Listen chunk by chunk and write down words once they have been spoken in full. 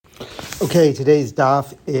Okay, today's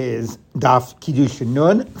daf is daf Kiddushin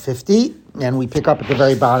Nun 50, and we pick up at the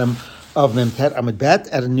very bottom of Memtet Amud Bet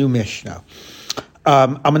at a new Mishnah.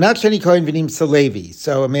 Amanat Sheni Kohen V'nim Levi.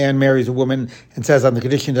 So a man marries a woman and says on the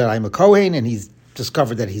condition that I'm a Kohen, and he's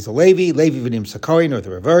discovered that he's a Levi V'nim Kohen, or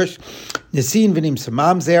the reverse. Nisin V'nim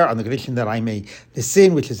Mamzer, on the condition that I'm a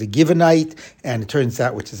Nisin, which is a Givenite, and it turns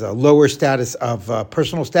out, which is a lower status of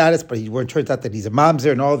personal status, but it turns out that he's a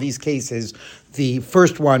Mamzer. In all these cases, the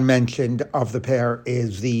first one mentioned of the pair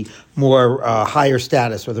is the more higher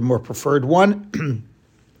status, or the more preferred one.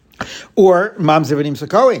 Or Mamzer V'nim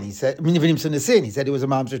Kohen, he said, V'nim Nisin, he said it was a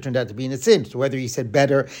Mamzer, turned out to be a Nisin. So whether he said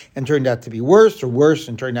better and turned out to be worse, or worse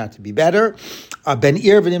and turned out to be better. Ben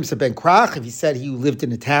Ir V'nim Ben Krach, if he said he lived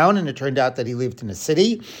in a town and it turned out that he lived in a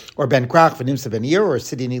city, or Ben Krach V'nim Ben Ir, or a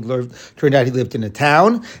city and turned out he lived in a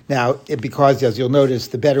town. Now, because as you'll notice,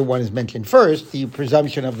 the better one is mentioned first, the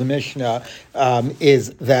presumption of the Mishnah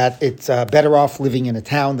is that it's better off living in a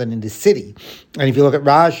town than in the city. And if you look at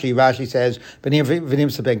Rashi says, Ben Ir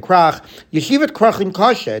V'nim Ben Krach, Yeshivat krachim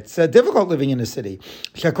kasha. It's difficult living in a city.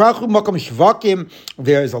 There's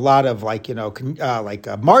a lot of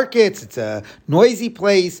markets. It's a noisy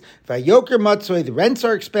place. The rents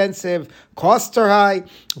are expensive. Costs are high.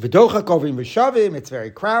 It's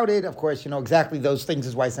very crowded. Of course, exactly those things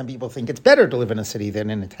is why some people think it's better to live in a city than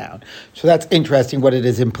in a town. So that's interesting what it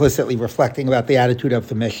is implicitly reflecting about the attitude of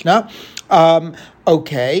the Mishnah.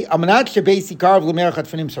 Okay. On the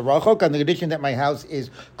condition that my house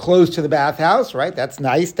is close to the bathhouse, right? That's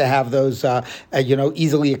nice to have those,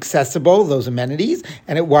 easily accessible, those amenities.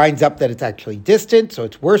 And it winds up that it's actually distant, so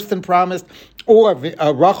it's worse than promised. Or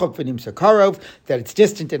rachok v'nim sakarov, that it's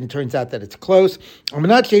distant and it turns out that it's close. On the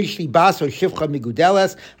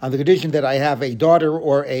condition that I have a daughter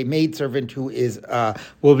or a maidservant who is,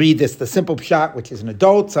 will read this, the simple pshat, which is an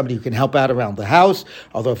adult, somebody who can help out around the house.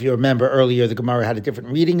 Although if you remember earlier, the Gemara had a different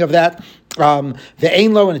reading of that. The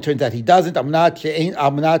ein lo, and it turns out he doesn't. Amanat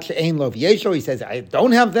she'ein lo v'yesho, he says, I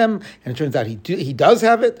don't have them, and it turns out he does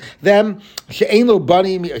have them. She'ein lo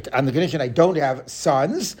banim, on the condition I don't have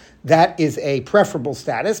sons, that is a preferable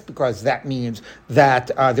status, because that means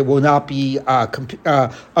that there will not be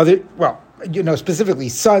specifically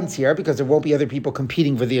sons here, because there won't be other people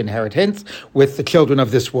competing for the inheritance with the children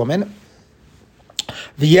of this woman.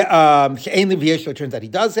 The turns out he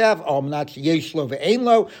does have, where he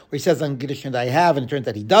says on Kiddushin that I have, and it turns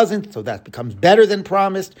out he doesn't, so that becomes better than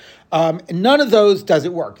promised. And none of those does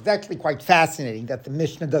it work. It's actually quite fascinating that the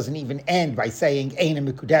Mishnah doesn't even end by saying Eina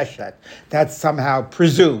Mikudeshet. That's somehow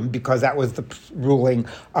presumed, because that was the ruling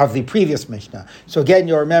of the previous Mishnah. So again,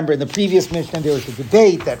 you'll remember in the previous Mishnah there was a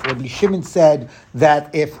debate that Rabbi Shimon said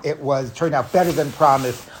that if it turned out better than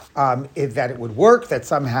promised, that it would work, that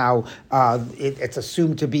somehow it's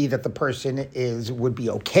assumed to be that the person would be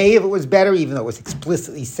okay if it was better, even though it was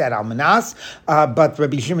explicitly said almanas. But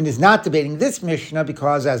Rabbi Shimon is not debating this Mishnah,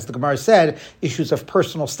 because, as the Gemara said, issues of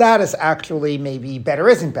personal status actually maybe better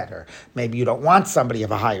isn't better. Maybe you don't want somebody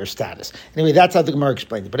of a higher status. Anyway, that's how the Gemara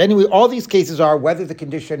explained it. But anyway, all these cases are whether the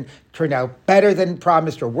condition turned out better than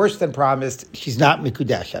promised or worse than promised, she's not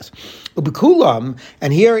mikudeshes. Ubikulam,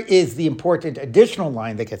 and here is the important additional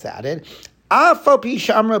line that gets added.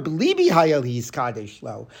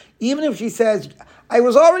 Even if she says, I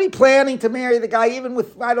was already planning to marry the guy, even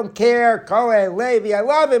with, I don't care, Kohen, Levi, I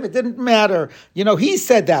love him, it didn't matter. He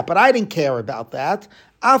said that, but I didn't care about that.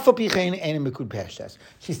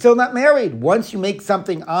 She's still not married. Once you make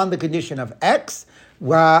something on the condition of X,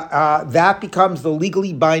 that becomes the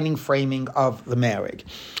legally binding framing of the marriage.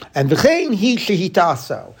 And v'chein hi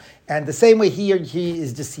shehitaso. And the same way he or she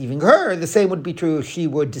is deceiving her, the same would be true if she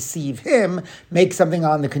would deceive him, make something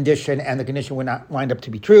on the condition, and the condition would not wind up to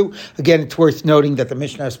be true. Again, it's worth noting that the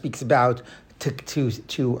Mishnah speaks about to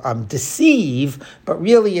deceive, but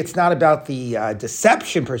really it's not about the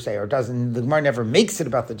deception per se, the Gemara never makes it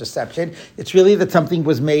about the deception. It's really that something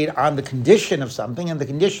was made on the condition of something, and the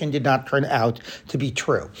condition did not turn out to be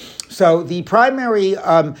true. So the primary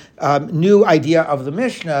new idea of the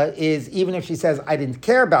Mishnah is, even if she says, I didn't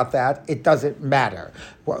care about that, it doesn't matter.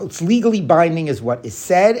 What's legally binding is what is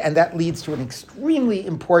said, and that leads to an extremely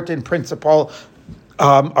important principle,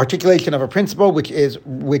 articulation of a principle,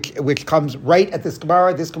 which comes right at this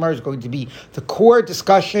Gemara. This Gemara is going to be the core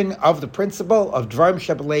discussion of the principle of Dvarim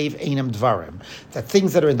Shebelev Einam Dvarim, that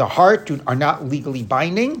things that are in the heart are not legally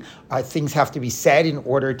binding. Things have to be said in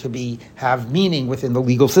order to have meaning within the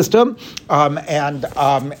legal system, and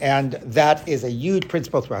that is a huge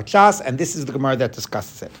principle throughout Shas, and this is the Gemara that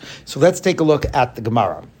discusses it. So let's take a look at the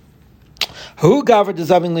Gemara. Who gavra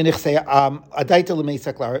dezavin linichsei adaita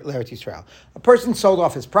l'meisak l'eretz Yisrael? A person sold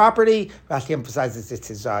off his property. Rashi emphasizes it's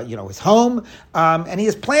his, his home, and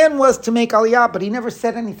his plan was to make aliyah, but he never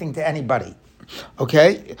said anything to anybody.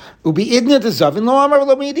 Okay, ubi idna dezavin lo amar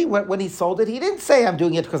lo midi. When he sold it, he didn't say, "I'm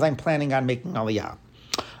doing it because I'm planning on making aliyah."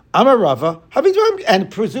 Amar Rava,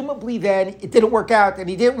 and presumably then it didn't work out, and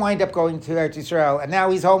he didn't wind up going to Eretz Yisrael, and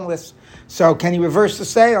now he's homeless. So can he reverse the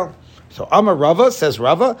sale? So Amar Rava, says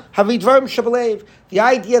Rava, Havidvarim Shabalev. The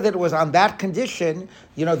idea that it was on that condition,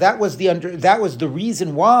 that was the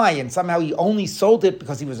reason why, and somehow he only sold it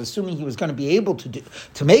because he was assuming he was going to be able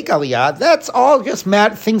to make aliyah. That's all just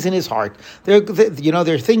mad things in his heart. There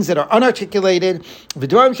are things that are unarticulated.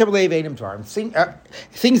 Vidvarim Shabalev Einim Dvarim.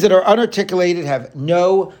 Things that are unarticulated have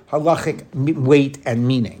no halachic weight and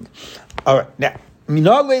meaning. All right, now.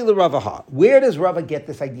 Where does Rava get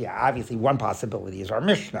this idea? Obviously, one possibility is our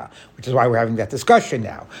Mishnah, which is why we're having that discussion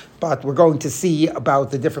now. But we're going to see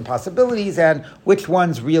about the different possibilities and which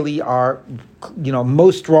ones really are,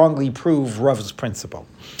 most strongly prove Rava's principle.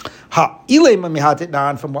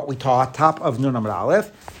 From what we taught, top of Nun Amud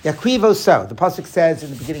Aleph, Yakrivo so. The pasuk says in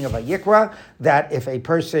the beginning of Vayikra that if a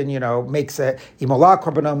person, makes a imolah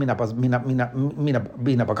korbanon mina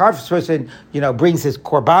bakar, if a person, brings his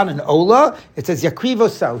korban and ola, it says Yakrivo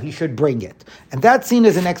so, he should bring it. And that's seen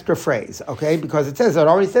as an extra phrase, okay? Because it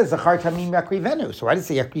already says Zachar tamim yakrivenu. So I didn't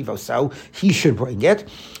say Yakrivo so, he should bring it.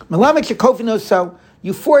 Melamed shekofino so.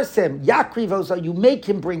 You force him, yakrivoso, you make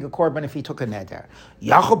him bring a korban if he took a neder.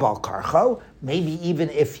 Yachobal karcho, maybe even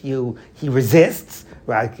if he resists,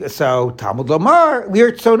 right? So Talmud Lomar,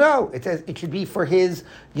 lirtzono. It says it should be for his,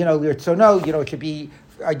 lirtzono. It should be,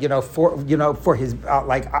 for his,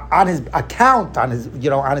 on his account, on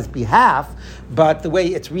his behalf. But the way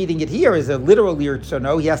it's reading it here is a literal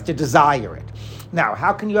lirtzono. He has to desire it. Now,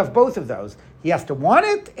 how can you have both of those? He has to want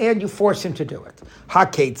it, and you force him to do it.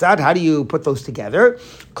 Ha-ketzad, how do you put those together?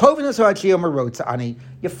 You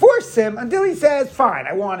force him until he says, fine,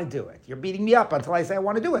 I want to do it. You're beating me up until I say I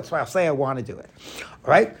want to do it, so I'll say I want to do it.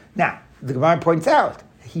 All right? Now, the Gemara points out,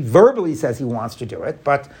 he verbally says he wants to do it,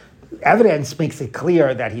 but evidence makes it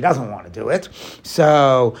clear that he doesn't want to do it.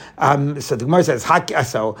 So the Gemara says,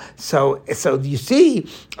 so you see,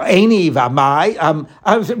 Eini v'amai,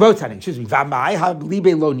 v'amai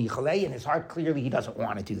ha'libe lo nichale, in his heart clearly he doesn't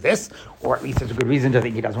want to do this, or at least there's a good reason to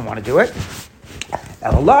think he doesn't want to do it.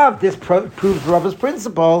 Elav, this proves Rava's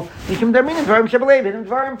principle. Legally,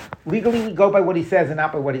 we go by what he says and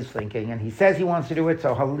not by what he's thinking. And he says he wants to do it,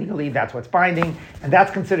 so legally that's what's binding. And that's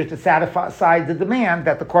considered to satisfy the demand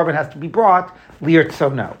that the korban has to be brought. Liert so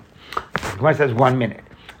no. The Gemara says 1 minute.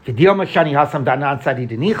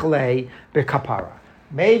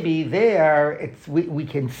 Maybe there we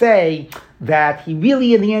can say that he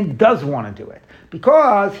really in the end does want to do it,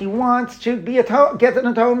 because he wants to get an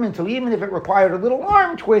atonement. So even if it required a little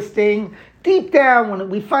arm twisting, deep down, when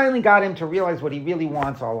we finally got him to realize what he really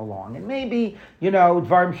wants all along, and maybe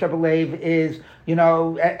Dvarim Shabalev is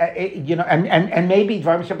and maybe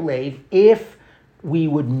Dvarim Shabalev, if we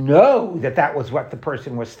would know that was what the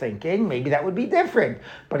person was thinking, maybe that would be different.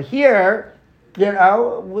 But here,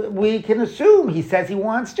 we can assume he says he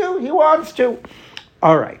wants to.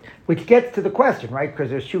 All right, which gets to the question, right? Because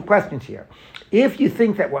there's two questions here. If you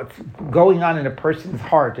think that what's going on in a person's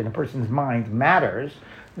heart, in a person's mind matters,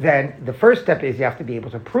 then the first step is you have to be able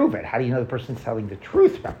to prove it. How do you know the person's telling the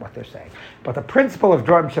truth about what they're saying? But the principle of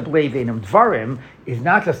Dvarim Shabalev Einam Dvarim is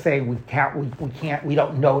not just saying we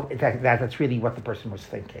don't know that that's really what the person was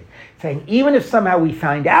thinking. It's saying even if somehow we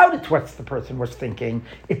find out it's what the person was thinking,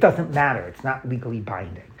 it doesn't matter. It's not legally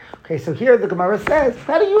binding. Okay, so here the Gemara says,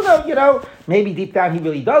 how do you know? Maybe deep down he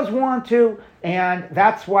really does want to, and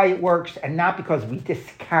that's why it works, and not because we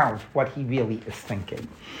discount what he really is thinking.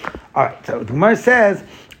 All right, so the Gemara says,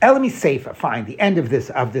 Elami Seifa, fine, the end of this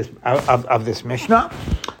Mishnah.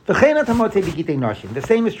 The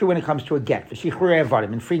same is true when it comes to a get,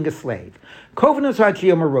 and freeing a slave. When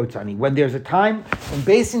there's a time when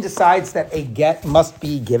Beis Din decides that a get must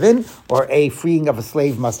be given, or a freeing of a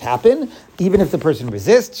slave must happen, even if the person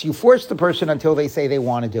resists, you force the person until they say they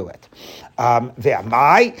want to do it.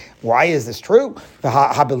 Why is this true? He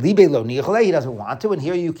doesn't want to, and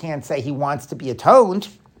here you can't say he wants to be atoned.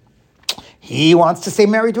 He wants to stay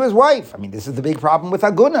married to his wife. I mean, this is the big problem with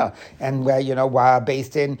Aguna, and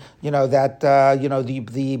based in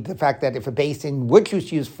the fact that if a Beis Din would choose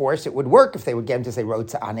to use force, it would work if they would get him to say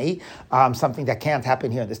Rotza Ani, something that can't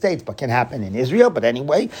happen here in the States, but can happen in Israel. But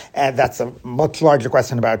anyway, and that's a much larger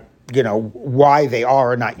question about why they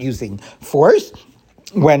are not using force.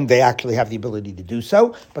 when they actually have the ability to do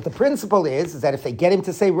so. But the principle is that if they get him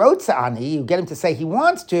to say Rotza Ani, you get him to say he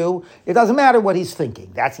wants to, it doesn't matter what he's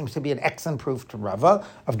thinking. That seems to be an excellent proof to Rava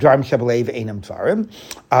of Dvarim Shebelev Einam Dvarim.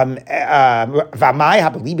 V'amai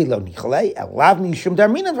habelibi lo nichale, elav mishum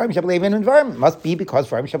darmina Dvarim Shebelev Einam Dvarim. It must be because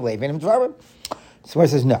Dvarim Shebelev Einam Dvarim. So he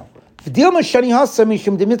says no. Maybe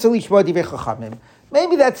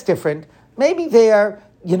that's different. Maybe there,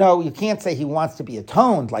 you can't say he wants to be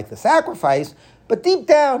atoned like the sacrifice, but deep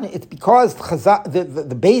down, it's because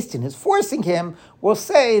the Beis Din is forcing him. Will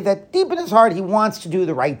say that deep in his heart, he wants to do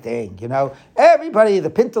the right thing. Everybody,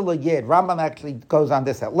 the Pintel Yid, Rambam actually goes on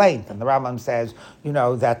this at length, and the Rambam says,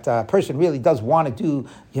 that person really does want to do,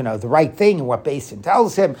 the right thing and what Beis Din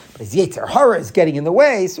tells him, but his Yetzer Hara is getting in the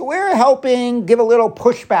way, so we're helping give a little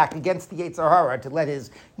pushback against the Yetzer Hara to let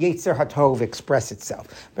his Yetzer Hatov express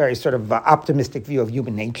itself. Very sort of optimistic view of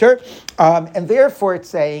human nature, and therefore it's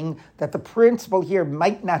saying that the principle here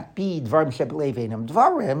might not be Dvarim Shebelev Einam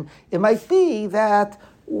Dvarim, it might be that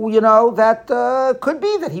could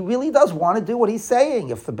be that he really does want to do what he's saying.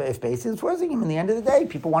 If Beis Din is forcing him, in the end of the day,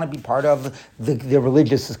 people want to be part of the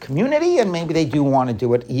religious community, and maybe they do want to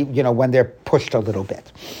do it, when they're pushed a little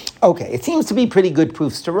bit. Okay, it seems to be pretty good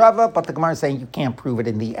proofs to Rava, but the Gemara is saying you can't prove it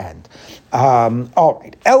in the end. All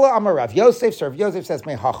right. Ella Amar Rav Yosef, so Rav Yosef says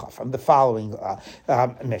Mehacha from the following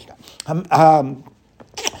Mishnah.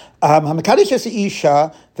 Hamakadosh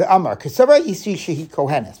Isha the Amar Kasara Isi Shehi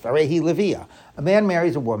Kohenes Varehi Levia. A man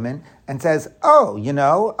marries a woman and says, "Oh,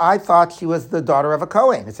 I thought she was the daughter of a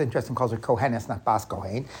Kohen." It's interesting, calls her Kohenes, not Bas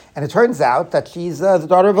Kohen, and it turns out that she's the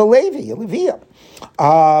daughter of a Levi, a Levia.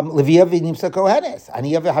 Levia v'nimsa Kohenes.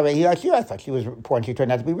 Aniya v'harehi Ashir. I thought she was poor and she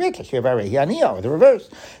turned out to be rich. Ashir v'harehi Aniya, or the reverse.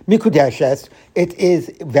 Mikudeshes. It is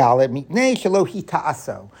valid. Miknei shelo hi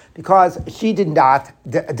ta'aso, because she did not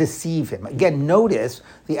deceive him. Again, notice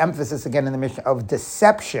the emphasis again in the Mishnah of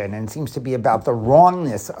deception, and it seems to be about the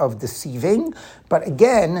wrongness of deceiving. But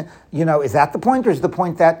again, is that the point, or is the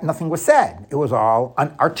point that nothing was said? It was all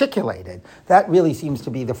unarticulated. That really seems to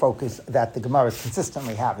be the focus that the Gemara is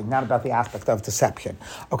consistently having, not about the aspect of deception.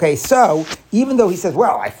 Okay, so even though he says,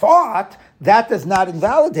 well, I thought, that does not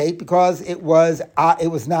invalidate because it was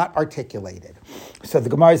not articulated. So the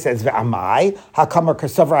Gemara says, "Ve'amai hakamar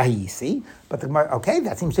kasavra hayisi." But the Gemara,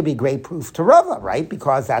 that seems to be great proof to Rava, right?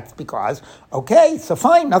 Because so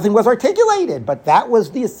fine, nothing was articulated, but that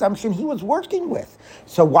was the assumption he was working with.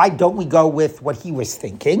 So why don't we go with what he was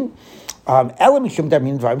thinking?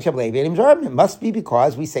 It must be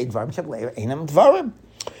because we say Dvarim Shebelev Einam Dvarim.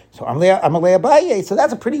 So Amalei Abaye, so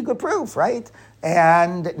that's a pretty good proof, right?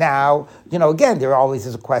 And now, again, there always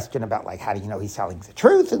is a question about how do you know he's telling the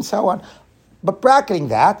truth and so on. But bracketing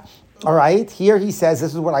that, all right, here he says,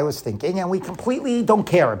 this is what I was thinking, and we completely don't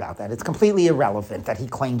care about that. It's completely irrelevant that he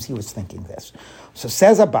claims he was thinking this. So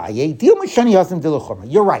says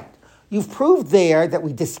Abaye, you're right. You've proved there that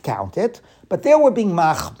we discount it, but there we're being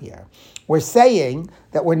machmir. We're saying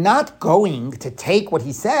that we're not going to take what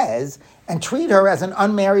he says and treat her as an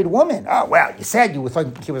unmarried woman. Oh, well, you said you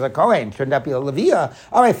thought she was a Kohen, turned out to be a Levia.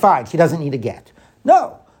 All right, fine, she doesn't need a get.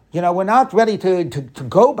 No. We're not ready to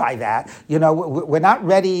go by that. We're not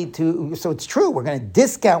ready to, so it's true, we're going to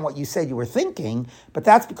discount what you said you were thinking, but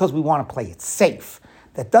that's because we want to play it safe.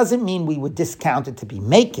 That doesn't mean we would discount it to be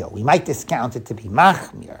Mekil. We might discount it to be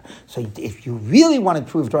Machmir. So if you really want to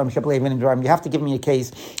prove Dvarim Shebelev Einam Dvarim, you have to give me a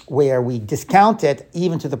case where we discount it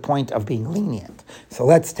even to the point of being lenient. So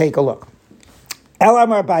let's take a look.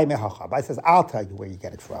 Elamar Bai Mehacha. Bai says, I'll tell you where you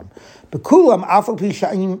get it from. Bekulam Alpha Pi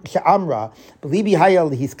Sha'amra Belibi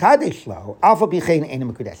Hayel His Kadesh Lo Alpha Bichein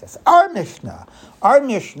Einam Mekudeshes. Our Mishnah.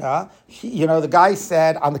 The guy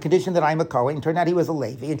said on the condition that I'm a Kohen. Turned out he was a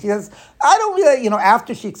Levi, and she says, I don't really.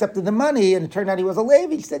 After she accepted the money, and it turned out he was a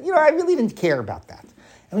Levi, she said, I really didn't care about that.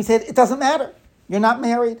 And we said, it doesn't matter. You're not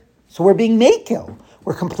married, so we're being Mekil.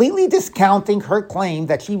 We're completely discounting her claim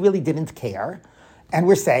that she really didn't care. And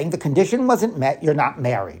we're saying the condition wasn't met, you're not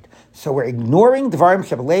married. So we're ignoring Dvarim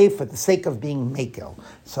Shebelev for the sake of being Mekil.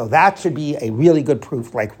 So that should be a really good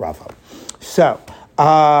proof like Rava. So,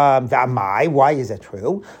 why is it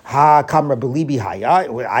true? Ha kamra belibi haya.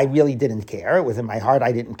 I really didn't care. It was in my heart,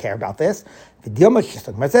 I didn't care about this. The Dilma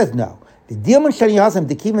says no. The Dilma Shani Hasam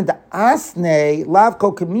Dekivan the Asne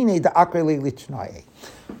Lavko Kamine the Akrele Lichnai.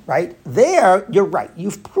 Right? There, you're right.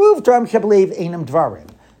 You've proved Dvarim Shebelev Einam Dvarim.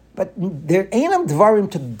 but there ain't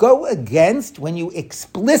dvarim to go against when you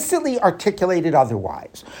explicitly articulate it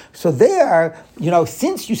otherwise. So there,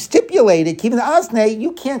 since you stipulated keeping the asne,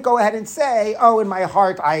 you can't go ahead and say, oh, in my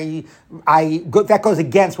heart, that goes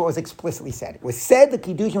against what was explicitly said. It was said the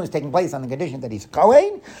Kiddushin was taking place on the condition that he's a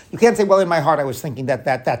Kohen. You can't say, well, in my heart, I was thinking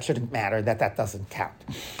that shouldn't matter, that doesn't count.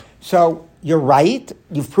 So you're right.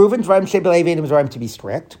 You've proven dvarim shebelev einim dvarim to be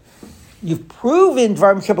strict. You've proven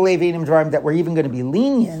dvarim shebelev einim dvarim that we're even going to be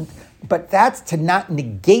lenient, but that's to not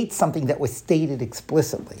negate something that was stated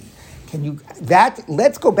explicitly.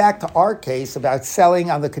 Let's go back to our case about selling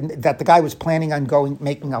that the guy was planning on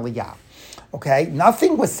making aliyah. Okay,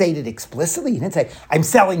 nothing was stated explicitly. He didn't say, I'm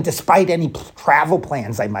selling despite any travel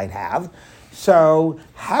plans I might have. So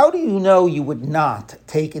how do you know you would not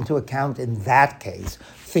take into account in that case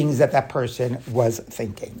things that person was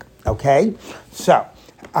thinking? Okay, so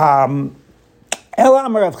Ela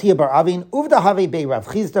Amar Rav Chia bar Avin Uvda Have Bei Rav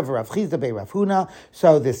Chizda v'Rav Chizda Bei Rav Huna.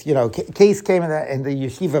 So this case came in the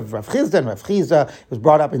yeshiva of Rav Chizda, and Rav Chizda was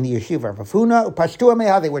brought up in the yeshiva of Rav Huna. Upashtu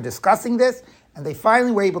Ameha, they were discussing this, and they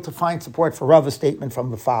finally were able to find support for Rav's statement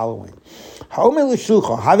from the following: Ha'omer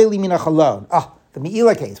l'shucho Have li min hachalon. The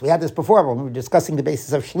Me'ila case. We had this before when we were discussing the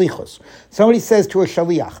basis of shlichus. Somebody says to a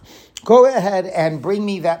shaliach, go ahead and bring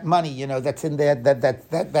me that money, that's in there,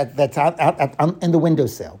 that's out in the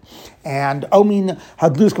windowsill. And Omin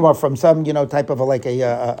hadlus come up from some, type of a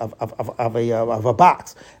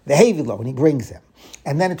box. The Havilo, and he brings him.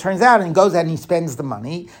 And then it turns out, and he goes out and he spends the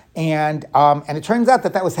money, and it turns out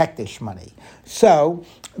that was hektish money. So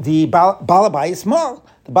the Balabai is small.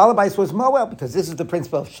 The Balabais was Moel, because this is the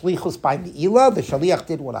principle of Shlichus by Me'ila. The Shaliach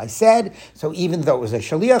did what I said, so even though it was a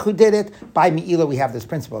Shaliach who did it, by Me'ila we have this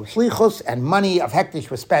principle of Shlichus, and money of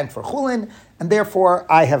Hektish was spent for Chulin, and therefore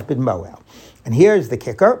I have been Moel. And here's the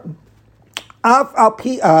kicker.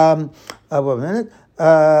 Wait a minute.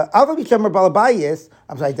 Alpha Bishamar Balabayis,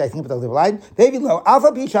 I'm sorry, I think about the little line. Baby lo,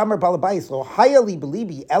 Alpha Bishamar Balabayis lo, Hayali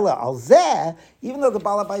Belibi Ella Alzeh, even though the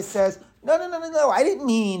Balabais says, no, I didn't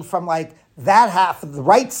mean from that half of the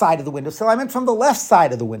right side of the windowsill. I meant from the left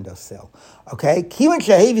side of the windowsill. Okay? Kiwan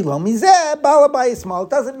shahevi lo mizeh balabai small.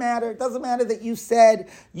 It doesn't matter. It doesn't matter that you said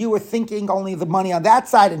you were thinking only the money on that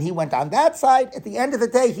side and he went on that side. At the end of the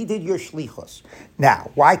day, he did your shlichus.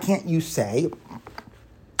 Now, why can't you say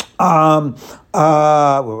V'amai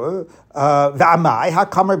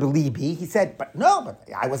hakamer belibi? He said, but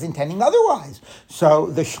I was intending otherwise. So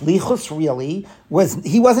the shlichus really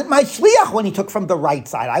he wasn't my shliach when he took from the right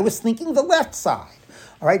side. I was thinking the left side.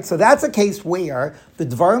 All right, so that's a case where the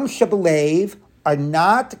dvarim shebelev are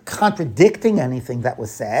not contradicting anything that was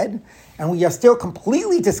said, and we are still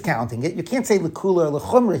completely discounting it. You can't say l'kula or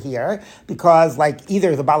l'chumra here, because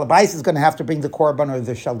either the balabais is going to have to bring the korban or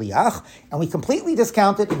the shaliach, and we completely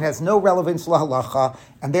discount it. It has no relevance to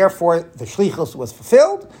and therefore the shlichus was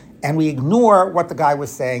fulfilled, and we ignore what the guy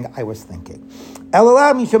was saying, I was thinking. You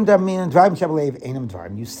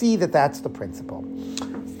see that that's the principle.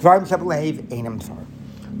 Dvarim shebelev einam dvarim.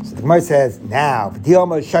 So the Gemara says, now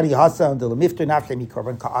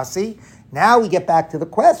we get back to the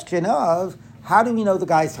question of how do we know the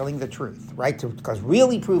guy's telling the truth, right? Because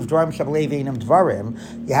really prove dvarim shebelev einam dvarim,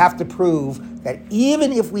 you have to prove that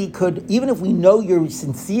even if we know you're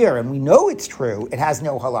sincere and we know it's true, it has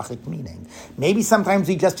no halachic meaning. Maybe sometimes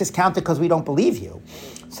we just discount it because we don't believe you.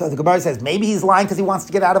 So the Gemara says, maybe he's lying because he wants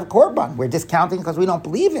to get out of a korban. We're discounting because we don't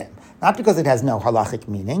believe him, not because it has no halachic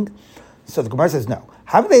meaning. So the Gemara says, no.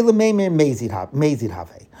 So the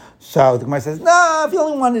Gemara says, no, if he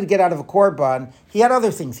only wanted to get out of a korban, he had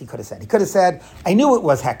other things he could have said. He could have said, I knew it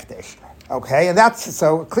was hektish. Okay, and that's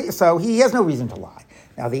so he has no reason to lie.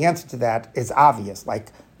 Now the answer to that is obvious.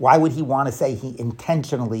 Why would he want to say he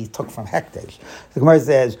intentionally took from hektish? The Gemara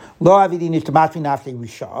says, lo avidinish tamatri nafshe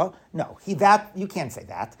risha. No, you can't say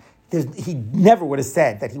that. He never would have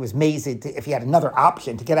said that he was mazed if he had another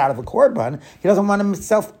option to get out of a korban. He doesn't want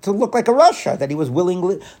himself to look like a Russia, that he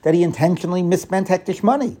he intentionally misspent hektish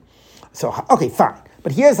money. So, okay, fine.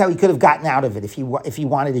 But here's how he could have gotten out of it if he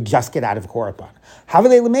wanted to just get out of korban.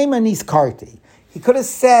 He could have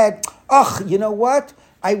said, you know what?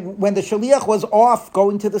 When the shaliach was off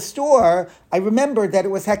going to the store, I remembered that it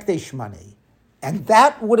was hektish money. And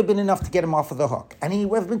that would have been enough to get him off of the hook. And he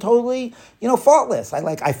would have been totally, faultless.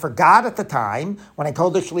 I forgot at the time when I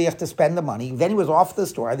told the shliach to spend the money. Then he was off the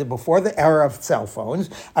store. Before the era of cell phones,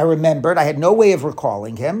 I remembered. I had no way of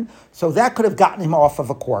recalling him. So that could have gotten him off of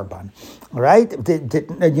a korban. All right?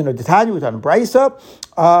 The Tanya was on Brisa.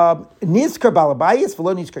 Nizkar balabayis,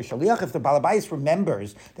 v'lo nizkar shaliach. If the balabayis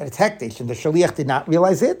remembers that it's hektish and the shaliach did not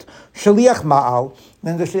realize it, shaliach ma'al,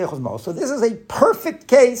 then the shaliach was ma'al. So this is a perfect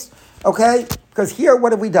case Okay? Because here,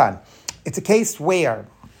 what have we done? It's a case where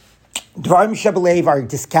Dvarim Shebelev are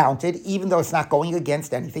discounted, even though it's not going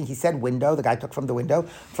against anything. He said window, the guy took from the window.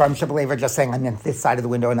 Dvarim Shebelev are just saying, I meant this side of the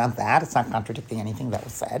window and not that. It's not contradicting anything that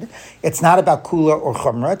was said. It's not about kula or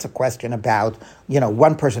chumrah. It's a question about,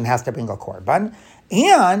 one person has to bring a korban.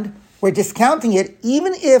 And we're discounting it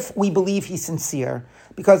even if we believe he's sincere.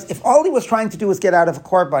 Because if all he was trying to do was get out of a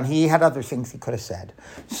korban, he had other things he could have said.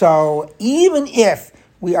 So even if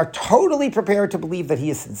we are totally prepared to believe that he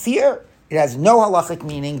is sincere, it has no halachic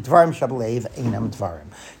meaning. Dvarim Shebelev einam dvarim.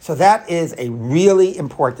 So that is a really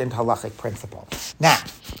important halachic principle. Now,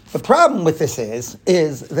 the problem with this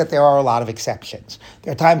is that there are a lot of exceptions.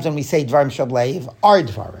 There are times when we say Dvarim Shebelev are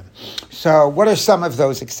dvarim. So what are some of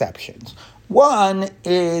those exceptions? One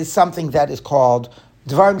is something that is called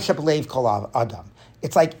Dvarim Shebelev kol adam.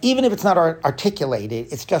 It's like, even if it's not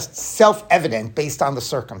articulated, it's just self-evident based on the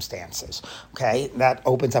circumstances, okay? That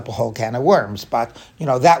opens up a whole can of worms, but,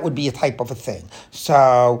 that would be a type of a thing.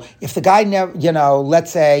 So if the guy never, let's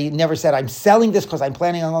say, never said, I'm selling this because I'm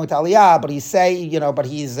planning on going to Aliyah, but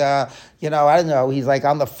he's I don't know, he's like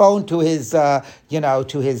on the phone to his, well,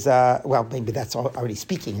 maybe that's already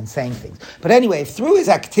speaking and saying things. But anyway, through his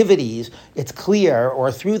activities, it's clear,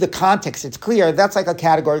 or through the context, it's clear, that's like a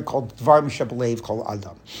category called Dvarim Shebelev kol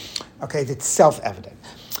adam. Okay, that's self-evident.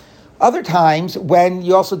 Other times, when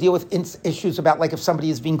you also deal with issues about, like, if somebody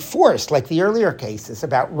is being forced, like the earlier cases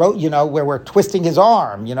about, where we're twisting his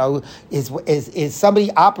arm, is somebody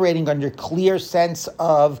operating under clear sense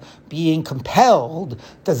of being compelled?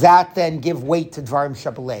 Does that then give weight to Dvarim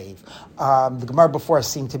Shebelev? The Gemara before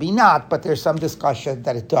seemed to be not, but there's some discussion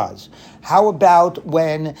that it does. How about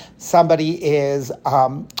when somebody is,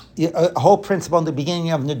 a whole principle in the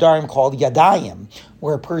beginning of Nedarim called Yadayim,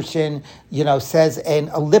 where a person, says an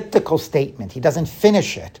elliptical statement. He doesn't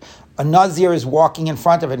finish it. A Nazir is walking in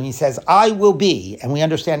front of it and he says, I will be, and we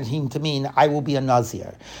understand him to mean, I will be a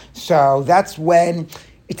Nazir. So that's when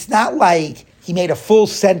it's not like he made a full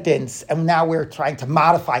sentence and now we're trying to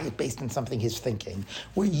modify it based on something he's thinking.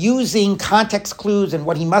 We're using context clues and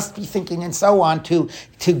what he must be thinking and so on to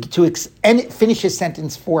finish his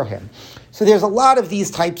sentence for him. So there's a lot of these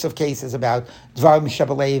types of cases about Dvarim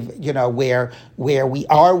Shebelev, where we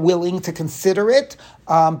are willing to consider it,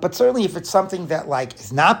 but certainly if it's something that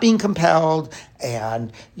is not being compelled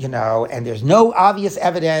and there's no obvious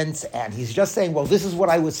evidence and he's just saying, well, this is what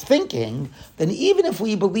I was thinking, then even if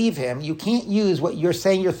we believe him, you can't use what you're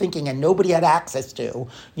saying you're thinking and nobody had access to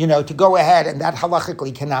go ahead, and that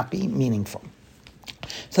halachically cannot be meaningful.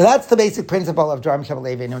 So that's the basic principle of Dvarim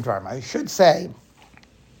Shebelev einam dvarim. I should say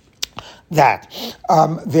that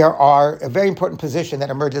there are a very important position that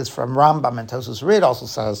emerges from Rambam, and Tosfos Rid also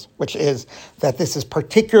says, which is that this is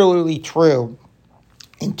particularly true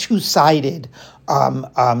in two-sided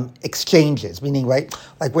exchanges, meaning, right,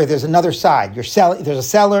 like where there's another side. There's a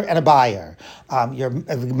seller and a buyer. A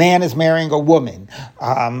man is marrying a woman.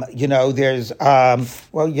 There's,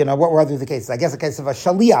 what were other the cases? I guess the case of a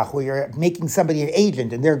shaliach, where you're making somebody an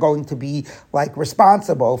agent and they're going to be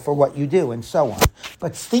responsible for what you do and so on.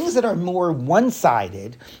 But things that are more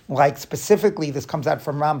one-sided, like specifically, this comes out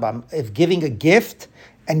from Rambam, if giving a gift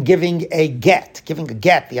and giving a get,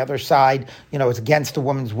 the other side, is against a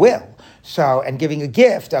woman's will. So, and giving a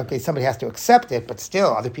gift, okay, somebody has to accept it, but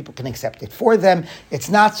still other people can accept it for them. It's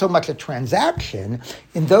not so much a transaction.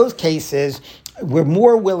 In those cases, we're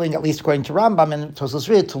more willing, at least according to Rambam and Tosfos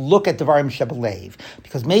Rid, to look at Dvarim Shebelev,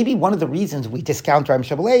 because maybe one of the reasons we discount Dvarim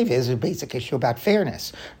Shebelev is a basic issue about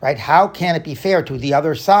fairness, right? How can it be fair to the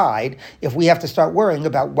other side if we have to start worrying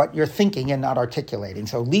about what you're thinking and not articulating?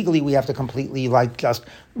 So legally, we have to completely just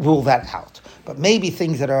rule that out. But maybe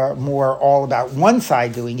things that are more all about one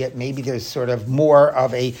side doing it, maybe there's sort of more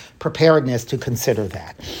of a preparedness to consider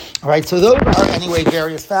that. All right, so those are anyway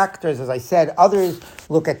various factors. As I said, others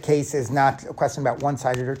look at cases not a question about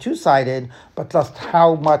one-sided or two-sided, but just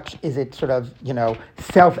how much is it sort of,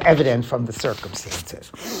 self-evident from the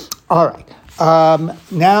circumstances. All right,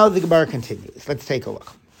 now the Gemara continues. Let's take a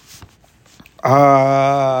look. Where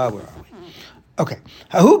are we? Okay.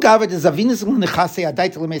 A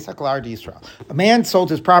man sold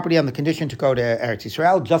his property on the condition to go to Eretz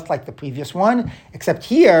Yisrael, just like the previous one, except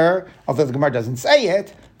here, although the Gemara doesn't say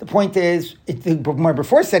it, the point is, the Gemara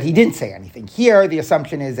before said he didn't say anything. Here, the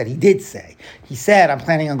assumption is that he did say. He said, I'm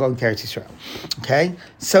planning on going to Eretz Yisrael. Okay?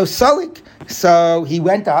 So, Salik. So, he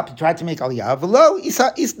went up, he tried to make Aliyah. V'lo,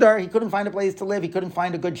 Isa Isdar, he couldn't find a place to live, he couldn't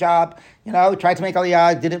find a good job, tried to make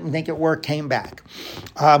Aliyah, didn't make it work, came back.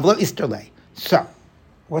 V'lo Isdar lei. So,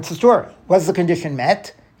 what's the story? Was the condition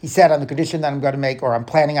met? He said, on the condition that I'm going to make, or I'm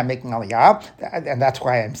planning on making aliyah, and that's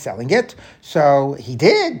why I'm selling it. So he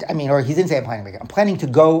did. Or he didn't say I'm planning to make it. I'm planning to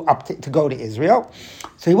go to Israel.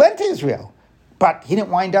 So he went to Israel, but he didn't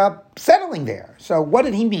wind up settling there. So what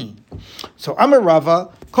did he mean? So Amar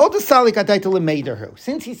Rava called the salik adaita lemeiderhu.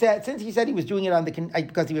 Since he said he was doing it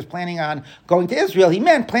because he was planning on going to Israel, he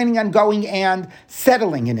meant planning on going and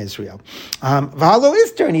settling in Israel. V'halo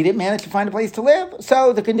ister, and he didn't manage to find a place to live,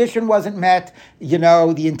 so the condition wasn't met.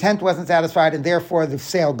 The intent wasn't satisfied, and therefore the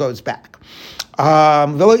sale goes back.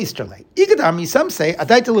 Velo isterle. Igadami, some say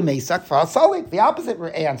adaita lemeisak v'asalik. The opposite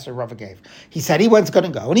answer Rava gave. He said he was going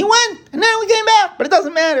to go, and he went, and then he came back, but it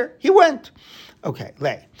doesn't matter. He went. Okay,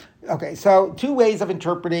 lay. Okay, so two ways of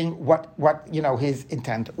interpreting what his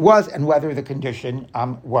intent was and whether the condition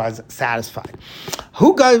was satisfied.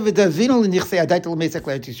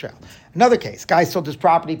 Another case, guy sold his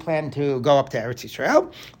property, planned to go up to Eretz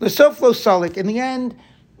Yisrael. In the end,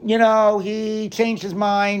 he changed his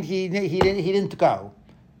mind. He didn't go.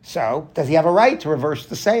 So does he have a right to reverse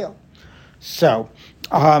the sale? So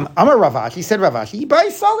Amar Ravashi said, Ravashi, buy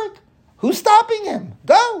Salik. Who's stopping him?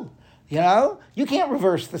 Go. You can't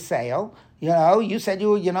reverse the sale. You said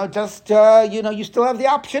you still have the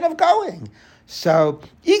option of going. So,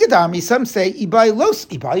 Igadami, some say, Ibai lo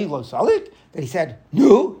salik, that he said,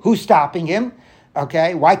 no, who's stopping him?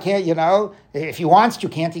 Okay, why can't, if he wants to,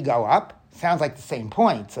 can't he go up? Sounds like the same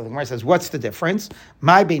point. So the Gemara says, what's the difference?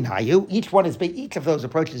 My beinayu. Each of those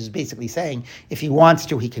approaches is basically saying, if he wants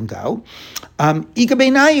to, he can go. The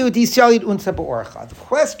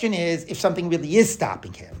question is, if something really is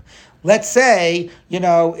stopping him. Let's say,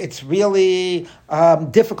 it's really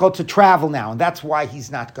difficult to travel now, and that's why he's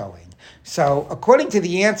not going. So according to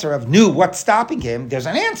the answer of what's stopping him, there's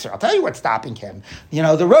an answer. I'll tell you what's stopping him.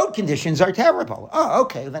 The road conditions are terrible. Oh,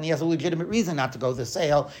 okay, then he has a legitimate reason not to go. The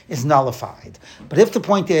sale is nullified. But if the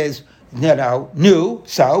point is,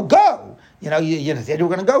 so go. You said we're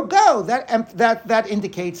going to go. That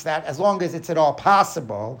indicates that as long as it's at all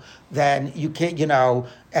possible, then you can't.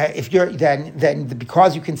 If you're then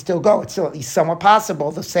because you can still go, it's still at least somewhat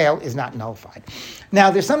possible. The sale is not nullified. Now,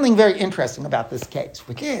 there's something very interesting about this case,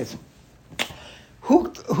 which is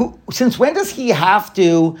who since when does he have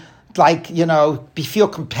to feel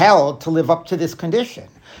compelled to live up to this condition?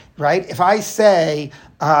 Right? If I say,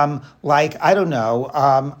 I'm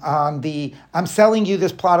selling you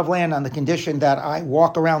this plot of land on the condition that I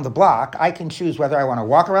walk around the block, I can choose whether I want to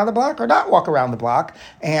walk around the block or not walk around the block,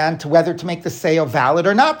 and whether to make the sale valid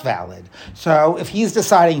or not valid. So if he's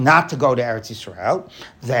deciding not to go to Eretz Yisrael,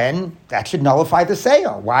 then that should nullify the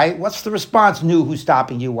sale. Why? What's the response? Who's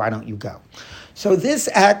stopping you? Why don't you go? So this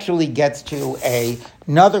actually gets to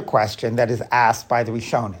another question that is asked by the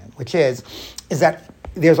Rishonim, which is that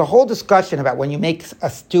there's a whole discussion about when you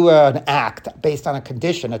do an act based on a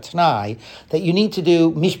condition, a t'nai, that you need to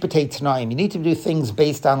do mishpatei t'naim. You need to do things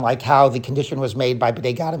based on how the condition was made by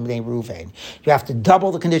B'nai Gad and B'nai Ruvain. You have to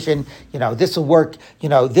double the condition. This will work.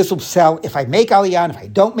 This will sell if I make aliyah, and if I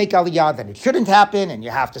don't make aliyah, then it shouldn't happen. And you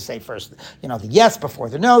have to say first, the yes before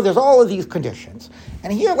the no. There's all of these conditions.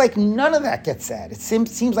 And here, none of that gets said. It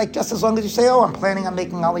seems like just as long as you say, I'm planning on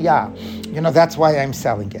making aliyah, that's why I'm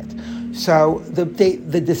selling it. So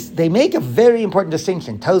they make a very important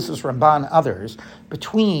distinction, Tosfos, Ramban, others,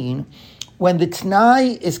 between when the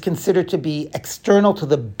t'nai is considered to be external to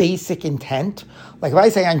the basic intent. Like if I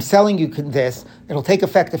say I'm selling you this, it'll take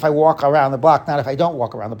effect if I walk around the block, not if I don't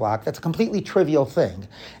walk around the block. That's a completely trivial thing.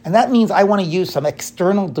 And that means I want to use some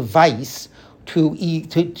external device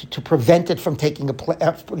to prevent it from taking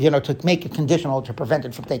to make it conditional to prevent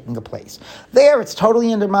it from taking a place. There, it's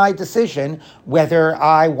totally under my decision whether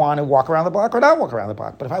I want to walk around the block or not walk around the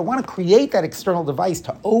block. But if I want to create that external device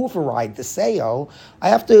to override the sale, I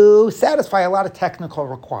have to satisfy a lot of technical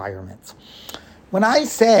requirements. When I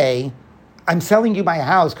say, I'm selling you my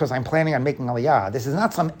house because I'm planning on making aliyah, this is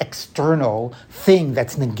not some external thing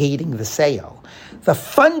that's negating the sale. The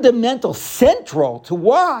fundamental, central to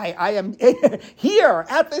why I am here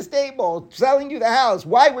at this table selling you the house,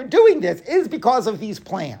 why we're doing this, is because of these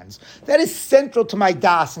plans. That is central to my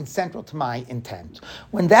das and central to my intent.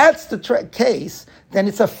 When that's the case, then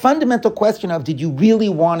it's a fundamental question of, did you really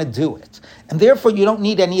want to do it? And therefore, you don't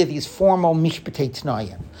need any of these formal mishpatei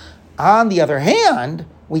t'nayim. On the other hand,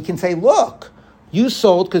 we can say, look, you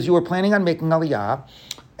sold because you were planning on making aliyah,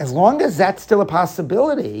 as long as that's still a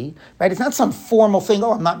possibility, right? It's not some formal thing,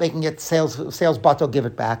 I'm not making it sales batel, give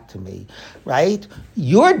it back to me, right?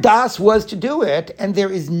 Your das was to do it, and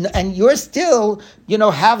and you're still,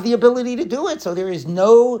 have the ability to do it. So there is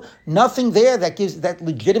nothing there that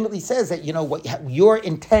legitimately says that, what your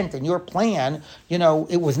intent and your plan,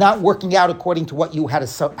 it was not working out according to what you had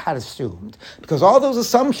assumed. Because all those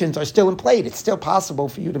assumptions are still in play. It's still possible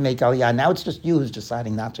for you to make aliyah. Now it's just you who's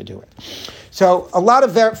deciding not to do it. So a lot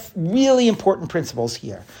of really important principles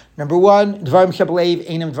here. Number one, dvarim shebelev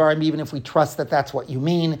einam dvarim, even if we trust that that's what you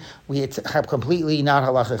mean, it's completely not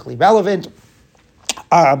halachically relevant.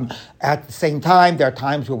 At the same time, there are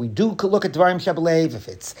times where we do look at dvarim shebelev. If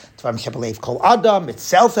it's dvarim shebelev kol adam, it's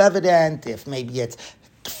self-evident. If maybe it's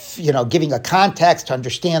giving a context to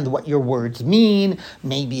understand what your words mean.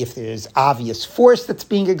 Maybe if there's obvious force that's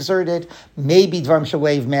being exerted. Maybe dvarim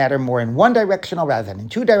shebelev matter more in one directional rather than in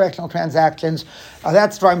two directional transactions.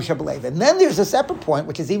 That's dvarim shebelev. And then there's a separate point,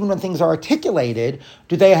 which is even when things are articulated,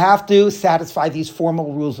 do they have to satisfy these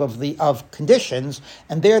formal rules of conditions?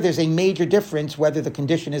 And there's a major difference whether the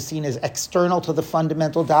condition is seen as external to the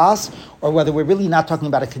fundamental das, or whether we're really not talking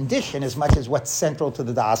about a condition as much as what's central to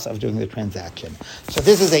the das of doing the transaction. So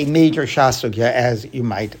this is a major shasugya, as you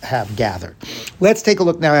might have gathered. Let's take a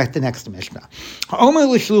look now at the next Mishnah.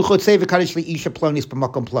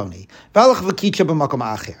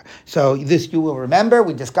 So this you will remember,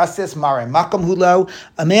 we discussed this, Mara Makam Hulo,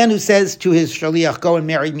 a man who says to his shaliach, go and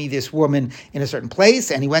marry me this woman in a certain place,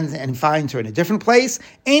 and he went and finds her in a different place.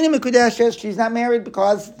 She's not married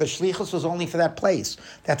because the shlichus was only for that place.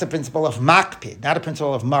 That's a principle of makpid, not a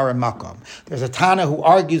principle of Mara Makam. There's a Tana who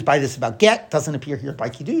argues by this about get, doesn't appear here by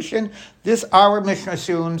Kiddushin. This, our Mishnah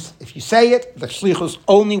assumes, if you say it, the shlichus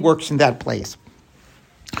only works in that place.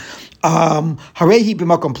 Now,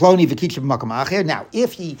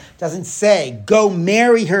 if he doesn't say, go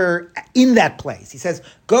marry her in that place, he says,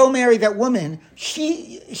 go marry that woman,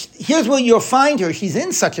 here's where you'll find her, she's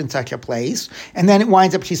in such and such a place, and then it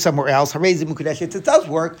winds up she's somewhere else. It does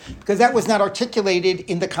work, because that was not articulated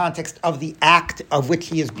in the context of the act of which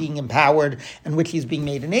he is being empowered and which he's being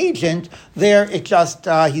made an agent. There,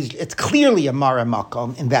 it's clearly a Mara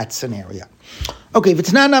Makom in that scenario. Okay,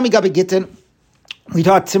 we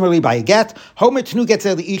taught similarly by a get. Somebody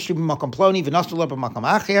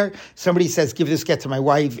says, give this get to my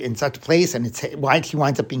wife in such a place, and she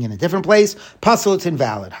winds up being in a different place. Puzzle, it's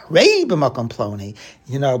invalid. By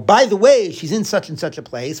the way, she's in such and such a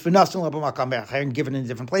place, and given in a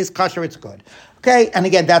different place, kasher, it's good. Okay, and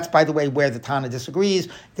again, that's, by the way, where the Tana disagrees.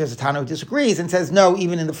 There's a Tana who disagrees and says, no,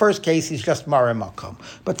 even in the first case, he's just Mara Makom.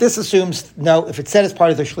 But this assumes, no, if it's said as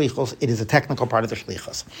part of the shlichus, it is a technical part of the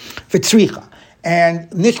shlichus. V'tzricha.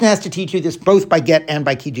 And Mishnah has to teach you this both by get and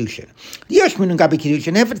by Kiddushin.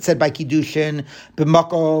 If it's said by Kiddushin,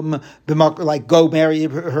 like go marry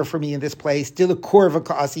her for me in this place, still a korva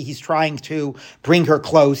ka'asi, he's trying to bring her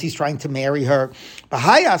close, he's trying to marry her. So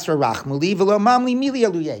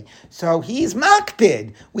he's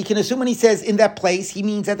makpid. We can assume when he says in that place, he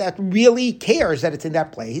means that really cares that it's in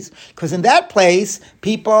that place. Because in that place,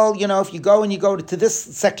 people, if you go to this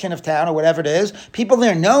section of town or whatever it is, people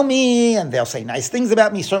there know me and they'll say nice things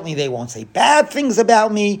about me. Certainly they won't say bad things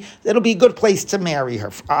about me. It'll be a good place to marry her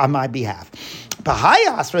on my behalf. But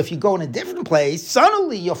if you go in a different place,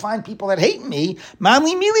 suddenly you'll find people that hate me,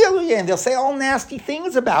 and they'll say all nasty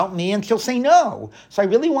things about me, and she'll say no. So I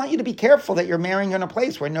really want you to be careful that you're marrying her in a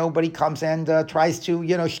place where nobody comes and tries to,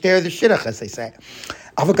 stare the shidduch, as they say.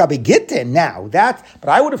 Now but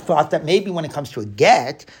I would have thought that maybe when it comes to a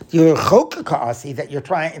get, you're chokakasi, that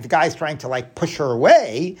the guy's trying to like push her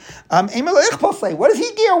away. What does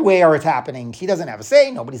he care where it's happening? She doesn't have a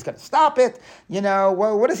say. Nobody's going to stop it.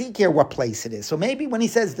 What does he care what place it is? So maybe when he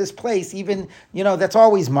says this place, even that's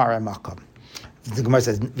always Mara Makam. The Gemara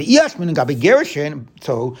says,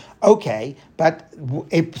 so okay, but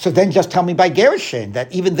so then just tell me by Gerushin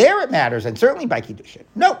that even there it matters, and certainly by Kiddushin.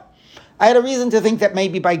 No. I had a reason to think that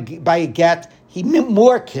maybe by a get, he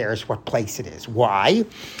more cares what place it is. Why?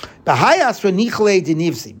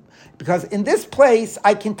 Because in this place,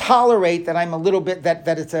 I can tolerate that I'm a little bit, that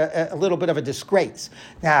it's a little bit of a disgrace.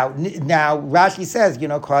 Now Rashi says,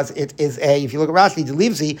 because it is if you look at Rashi,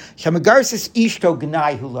 Delivzi, Shamagarsis Ishto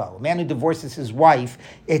Gnai Hulo, a man who divorces his wife,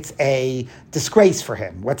 it's a disgrace for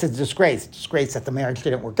him. What's a disgrace? Disgrace that the marriage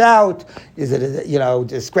didn't work out? Is it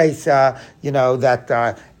disgrace, that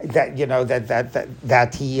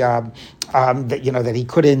he that he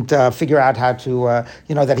couldn't figure out how to,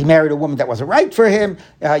 that he married a woman that wasn't right for him,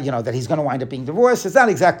 that he's going to wind up being divorced. It's not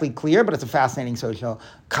exactly clear, but it's a fascinating social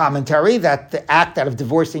commentary that the act of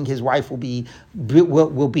divorcing his wife will be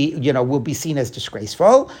seen as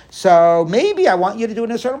disgraceful. So maybe I want you to do it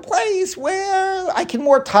in a certain place where I can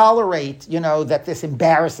more tolerate, that this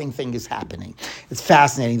embarrassing thing is happening. It's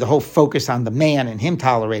fascinating, the whole focus on the man and him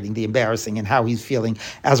tolerating the embarrassing and how he's feeling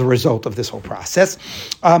as a result of this whole process.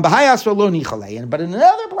 But in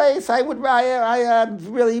another place, I am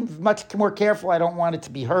really much more careful. I don't want it to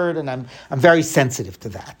be heard, and I'm very sensitive to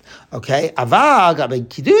that. Okay, but by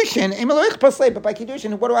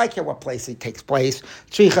Kiddushin, what do I care what place it takes place?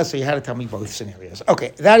 So you had to tell me both scenarios.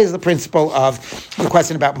 Okay, that is the principle of the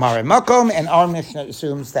question about Mare Makom, and our Mishnah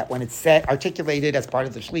assumes that when it's articulated as part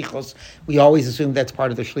of the Shlichos, we always assume that's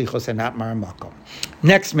part of the Shlichos and not Mare Makom.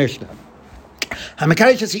 Next Mishnah. If a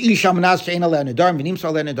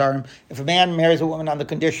man marries a woman on the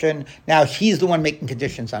condition, now he's the one making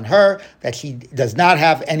conditions on her, that she does not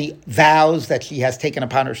have any vows that she has taken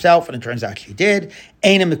upon herself, and it turns out she did,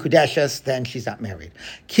 then she's not married.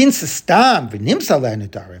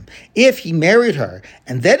 If he married her,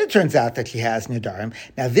 and then it turns out that she has nidarim,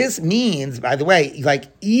 now this means, by the way,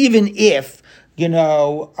 even if, he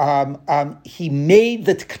made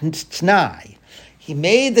the t'nai,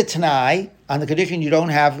 on the condition you don't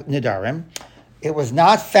have nidarim. It was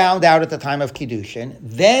not found out at the time of Kiddushin.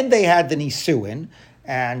 Then they had the nisuin,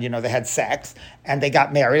 and they had sex, and they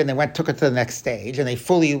got married, and they took it to the next stage, and they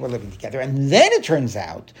fully were living together. And then it turns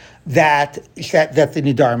out that the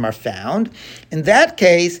nidarim are found. In that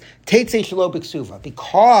case, teitzei shelo b'ksuva,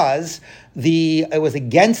 because it was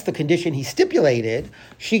against the condition he stipulated,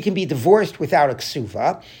 she can be divorced without a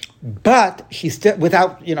ksuva. But she's still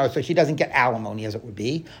so she doesn't get alimony as it would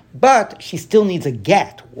be, but she still needs a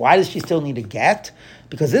get. Why does she still need a get?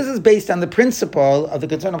 Because this is based on the principle of the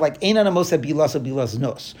concern of that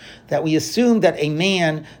we assume that a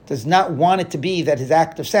man does not want it to be that his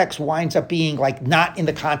act of sex winds up being not in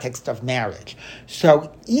the context of marriage.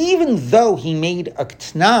 So even though he made a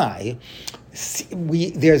t'nai,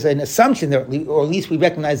 there's an assumption that, or at least we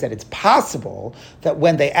recognize that it's possible that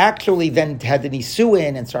when they actually then had the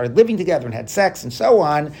nisuin and started living together and had sex and so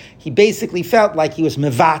on, he basically felt like he was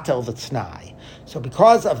mevatel the t'nai. So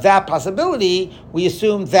because of that possibility, we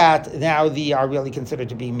assume that now they are really considered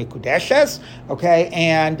to be mikudeshes, okay,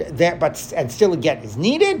 and still a get is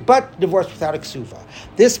needed, but divorce without a ksuva.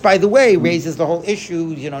 This, by the way, raises the whole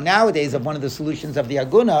issue, nowadays of one of the solutions of the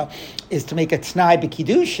aguna is to make a t'nai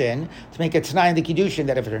b'kiddushin, to make a t'nai in the kiddushin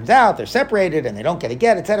that if it turns out they're separated and they don't get a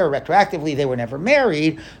get, etc., retroactively they were never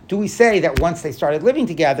married, do we say that once they started living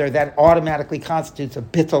together, that automatically constitutes a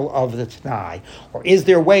bittul of the t'nai? Or is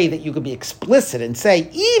there a way that you could be explicit and say,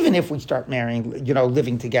 even if we start marrying,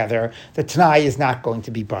 living together, the t'nai is not going to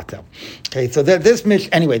be batel? Okay, so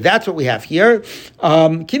anyway, that's what we have here.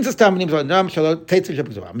 Similarly,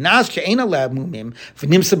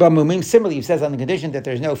 he says on the condition that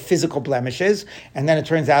there's no physical blemishes, and then it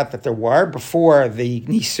turns out that there were before the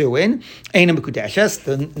nisuin,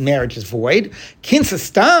 the marriage is void.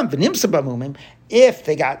 If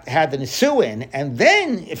they had the nisuin and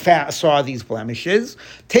then saw these blemishes,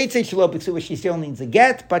 teitzei shelo b'ksuva, she still needs a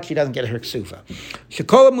get, but she doesn't get her ksuva.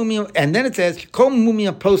 And then it says,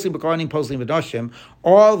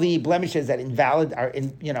 all the blemishes that invalidate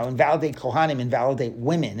kohanim, invalidate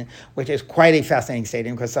women, which is quite a fascinating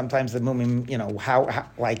statement because sometimes the mumim,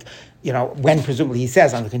 when presumably he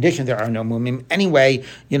says on the condition there are no mumim. Anyway,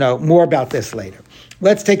 more about this later.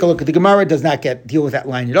 Let's take a look at the Gemara. Does not deal with that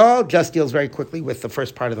line at all, just deals very quickly with the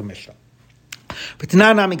first part of the Mishnah. But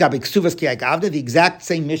the exact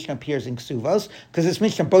same Mishnah appears in Ksuvos, because this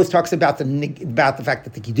Mishnah both talks about the fact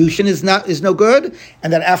that the Kiddushin is no good,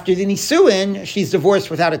 and that after the Nisuin, she's divorced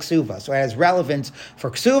without a Ksuva. So it has relevance for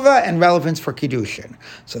Ksuva and relevance for Kiddushin.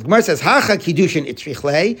 So the Gemara says, Hacha Kiddushin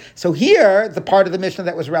itzrichle. So here, the part of the Mishnah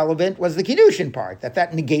that was relevant was the Kiddushin part,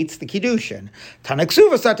 that negates the Kiddushin. Tana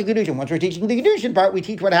Ksuva Sata Kiddushin. Once we're teaching the Kiddushin part, we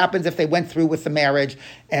teach what happens if they went through with the marriage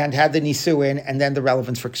and had the Nisuin, and then the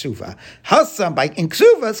relevance for Ksuva. In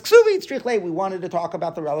Ksuva, we wanted to talk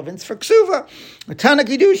about the relevance for Ksuva. Tana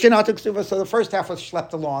Kiddushin, not Ksuva, so the first half was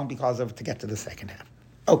schlepped along to get to the second half.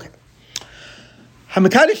 Okay. If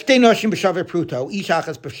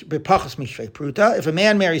a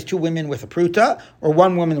man marries two women with a pruta, or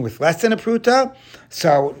one woman with less than a pruta,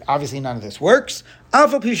 so obviously none of this works.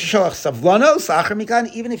 Even if he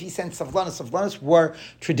sent savlanos were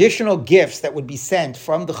traditional gifts that would be sent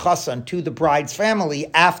from the chassan to the bride's family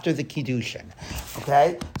after the kiddushin.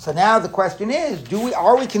 Okay, so now the question is: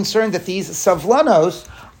 are we concerned that these savlanos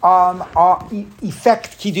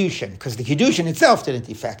effect Kiddushin, because the Kiddushin itself didn't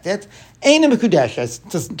effect it. Eina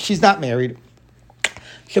Mekudeshes, she's not married.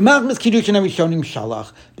 Because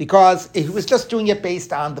he was just doing it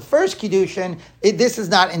based on the first Kiddushin. This is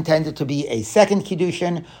not intended to be a second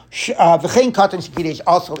Kiddushin.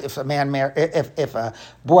 Also, if a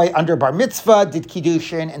boy under bar mitzvah did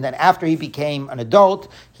Kiddushin, and then after he became an adult,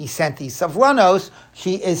 he sent these savlanos,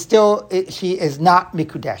 she is not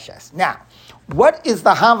Mikudeshes. Now, what is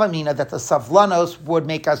the havamina that the savlanos would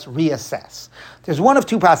make us reassess? There's one of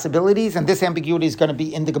two possibilities, and this ambiguity is going to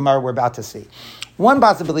be in the Gemara we're about to see. One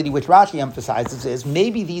possibility, which Rashi emphasizes, is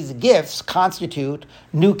maybe these gifts constitute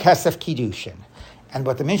new kesef kiddushin. And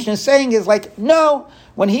what the Mishnah is saying is no,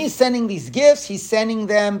 when he's sending these gifts, he's sending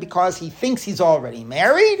them because he thinks he's already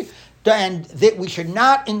married, and that we should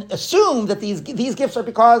not assume that these gifts are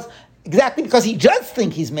exactly because he just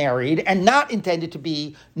thinks he's married and not intended to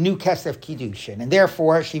be new kesef kiddushin, and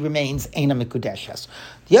therefore she remains eina mikudeshes.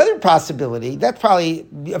 The other possibility, that's probably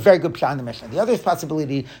a very good pshat in the Mishnah. The other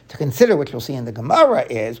possibility to consider, which we'll see in the Gemara,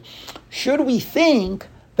 is should we think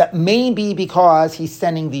that maybe because he's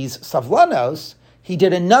sending these savlanos, he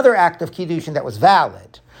did another act of kiddushin that was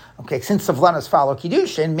valid? Okay, since savlanos follow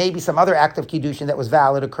kiddushin, maybe some other act of kiddushin that was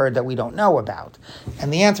valid occurred that we don't know about.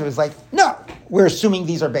 And the answer is no. We're assuming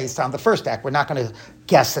these are based on the first act. We're not going to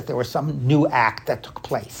guess that there was some new act that took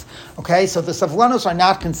place. Okay, so the savlanos are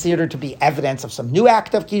not considered to be evidence of some new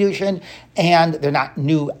act of kiddushin, and they're not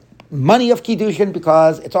new money of kiddushin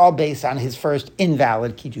because it's all based on his first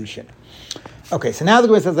invalid kiddushin. Okay, so now the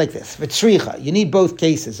Gemara says like this: V'tzricha, you need both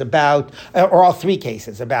cases or all three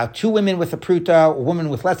cases, about two women with a pruta, a woman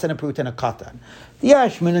with less than a pruta, and a katan. The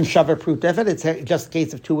yashmin and shavar pruta. If it's just a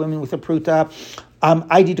case of two women with a pruta,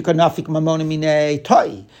 Aidi to kanafik mamona mine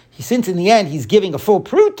toi. Since in the end he's giving a full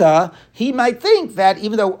pruta, he might think that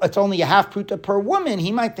even though it's only a half pruta per woman,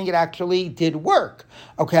 he might think it actually did work.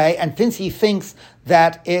 Okay, and since he thinks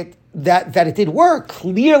that it did work,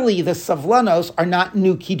 clearly the savlanos are not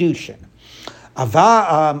new kiddushin. When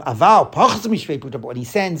he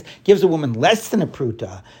gives a woman less than a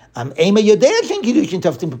pruta,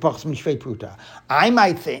 I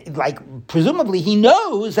might think, presumably he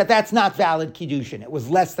knows that that's not valid kiddushin. It was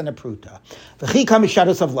less than a pruta.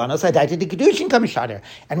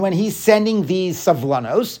 And when he's sending these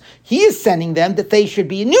savlanos, he is sending them that they should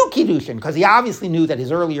be a new kiddushin, because he obviously knew that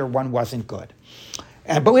his earlier one wasn't good.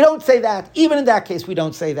 But we don't say that. Even in that case, we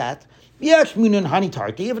don't say that. Yes, munun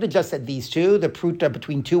hanitarti. If it had just said these two, the pruta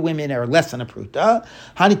between two women are less than a pruta.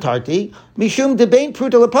 Hanitarti. Mishum debain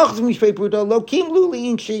pruta lepachas mishpei pruta lokim luli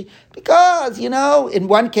inchi. Because, in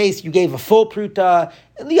one case you gave a full pruta.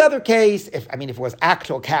 In the other case, if it was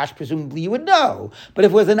actual cash, presumably you would know. But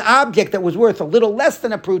if it was an object that was worth a little less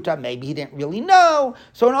than a pruta, maybe he didn't really know.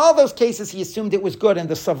 So in all those cases, he assumed it was good, and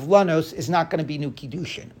the savlanos is not going to be new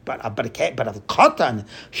kiddushin. But a katan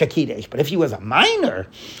shakidesh. But if he was a minor,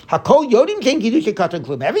 hakol yodim ken kiddushin katan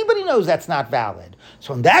klum. Everybody knows that's not valid.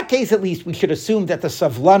 So in that case, at least, we should assume that the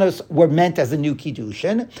savlanos were meant as a new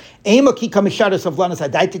kiddushin.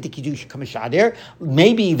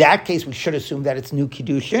 Maybe in that case, we should assume that it's new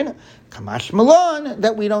kiddushin. Kamash Malon,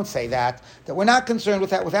 that we don't say that we're not concerned with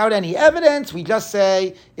that without any evidence. We just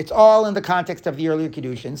say it's all in the context of the earlier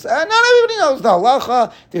Kiddushins. Not everybody knows the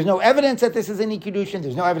halacha. There's no evidence that this is any Kiddushin.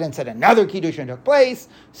 There's no evidence that another Kiddushin took place.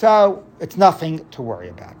 So it's nothing to worry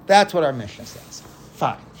about. That's what our Mishnah says.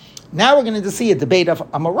 Fine. Now we're going to see a debate of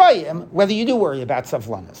Amoraim, whether you do worry about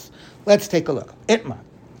savlanos. Let's take a look. Itma.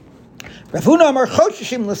 Rav Huna Amar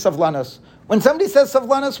Choshishim l'savlanos. When somebody says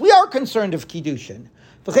savlanos, we are concerned of Kiddushin.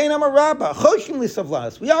 V'chein Amar Rabba Choshim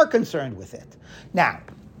l'savlanos. We are concerned with it. Now,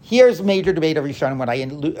 here's a major debate of Rishonim, what I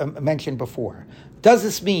mentioned before. Does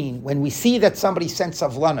this mean when we see that somebody sent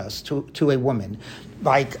savlanos to a woman,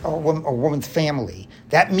 like a woman's family,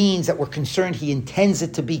 that means that we're concerned he intends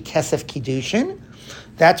it to be kesef kiddushin?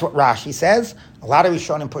 That's what Rashi says. A lot of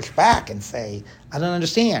Rishonim push back and say, I don't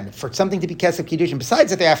understand. For something to be kesef kiddushin, besides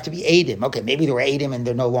that there have to be Eidim. Okay, maybe there were Eidim and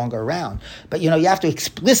they're no longer around. But you have to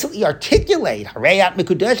explicitly articulate, Harayat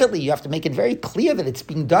Mikudeshetli, you have to make it very clear that it's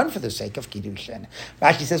being done for the sake of kiddushin.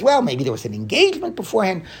 Rashi says, well, maybe there was an engagement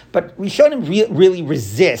beforehand, but Rishonim really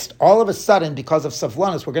resist. All of a sudden, because of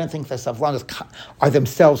savlanos, we're going to think that savlanos are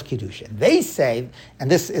themselves kiddushin. They say, and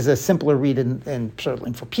this is a simpler read in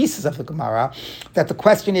certainly for pieces of the Gemara, that the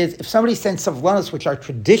question is, if somebody sends savlanos which are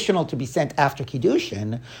traditional to be sent after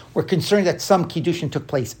Kiddushin, we're concerned that some Kiddushin took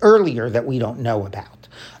place earlier that we don't know about.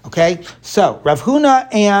 Okay? So, Rav Huna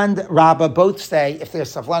and Rabba both say, if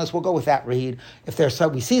there's savlanos, we'll go with that read. If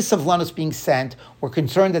we see savlanos being sent, we're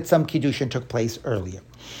concerned that some Kiddushin took place earlier.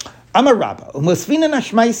 Amar Rabba, umusvina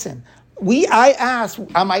nashmaisin. I asked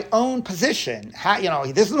on my own position,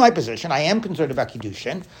 this is my position, I am concerned about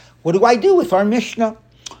Kiddushin. What do I do with our Mishnah?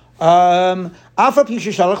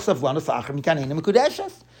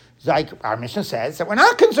 Like our Mishnah says that we're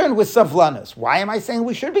not concerned with savlanus. Why am I saying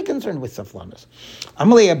we should be concerned with savlanus?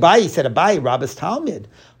 Amalei Abayi said, Abayi, Rabbi's Talmud.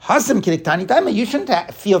 Hasam kiriktani taima. You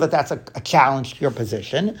shouldn't feel that that's a challenge to your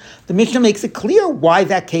position. The Mishnah makes it clear why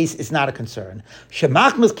that case is not a concern.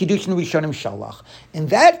 Shemachmas kiddushin rishonim shalach. In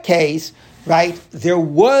that case, right, there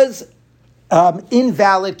was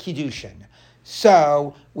invalid kiddushin.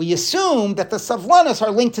 So we assume that the savlanus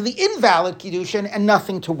are linked to the invalid kiddushin and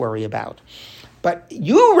nothing to worry about. But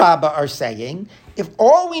you, Rabbi, are saying, if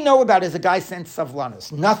all we know about is a guy sent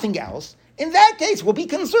savlanus, nothing else, in that case, we'll be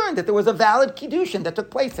concerned that there was a valid kiddushin that took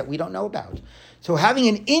place that we don't know about. So having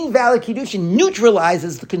an invalid kiddushin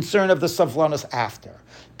neutralizes the concern of the savlanus after.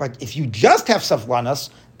 But if you just have savlanus,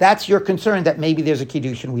 that's your concern that maybe there's a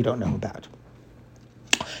kiddushin we don't know about.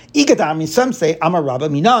 Igadami, some say, Amar Rabba,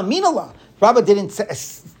 Mina, Minallah. Rabbi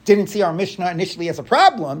didn't see our Mishnah initially as a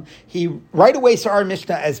problem. He right away saw our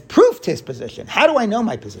Mishnah as proof to his position. How do I know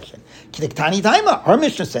my position? Our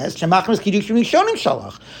Mishnah says,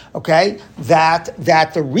 okay,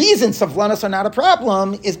 that the reason savlanus are not a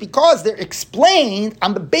problem is because they're explained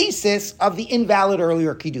on the basis of the invalid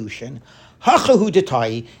earlier kiddushin.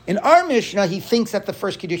 In our Mishnah, he thinks that the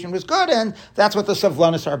first kiddushin was good, and that's what the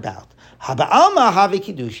savlanus are about.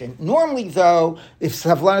 Normally, though, if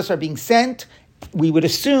savlanus are being sent, we would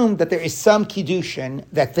assume that there is some kiddushin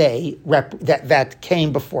that that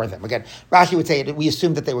came before them. Again, Rashi would say that we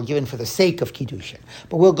assume that they were given for the sake of kiddushin,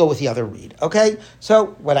 but we'll go with the other read. Okay,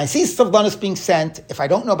 so when I see savlanus being sent, if I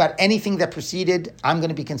don't know about anything that preceded, I'm going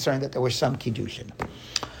to be concerned that there was some kiddushin.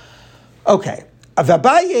 Okay,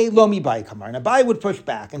 Avabaye lo mibai kamar, and Abaye would push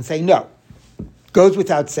back and say no, goes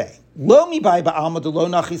without saying. Lo mibai ba'alma de lo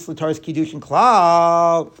nachis l'taras kiddushin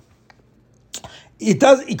klal.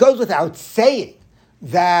 It goes without saying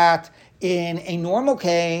that in a normal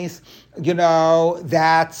case,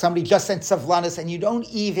 that somebody just sent savlanus and you don't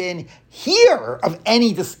even hear of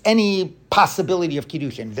any possibility of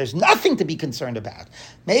kiddushin. There's nothing to be concerned about.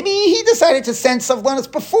 Maybe he decided to send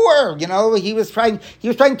savlanus before. He was trying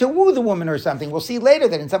to woo the woman or something. We'll see later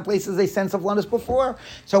that in some places they send savlanus before.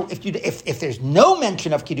 So if there's no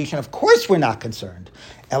mention of kiddushin, of course we're not concerned.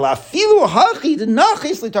 Our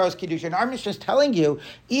Mishnah is telling you,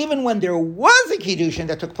 even when there was a kiddushin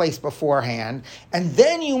that took place beforehand, and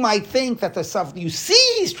then you might think that you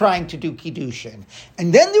see he's trying to do kiddushin,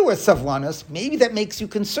 and then there was savlanus, maybe that makes you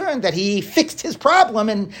concerned that he fixed his problem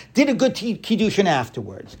and did a good kiddushin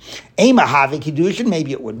afterwards. Emahavi kiddushin,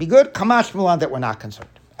 maybe it would be good. Kamash Milan, that we're not concerned.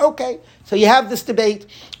 Okay, so you have this debate.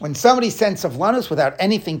 When somebody sends savlanus without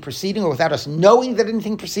anything preceding or without us knowing that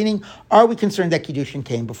anything preceding, are we concerned that kiddushin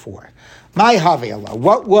came before? My Have Allah,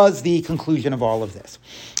 what was the conclusion of all of this?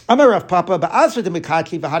 Amar Rav Papa, ba'asr de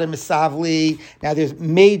mikatli v'hada misavli. Now there's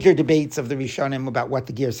major debates of the Rishonim about what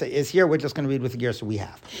the girsa is here. We're just going to read what the girsa we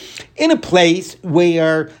have. In a place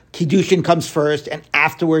where kiddushin comes first and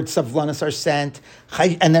afterwards savlanus are sent,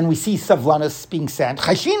 and then we see savlanus being sent,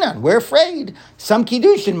 chashinan, we're afraid some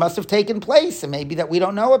kiddushin must have taken place and maybe that we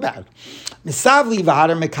don't know about. Misavli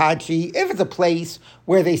v'hada mikatli, if it's a place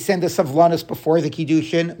where they send the savlanus before the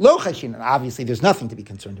kiddushin, lo chashinan, obviously there's nothing to be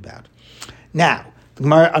concerned about. Now, the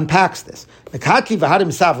Gemara unpacks this. Mekatli v'hadim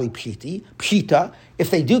savli pshita. If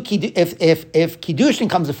they do if kiddushin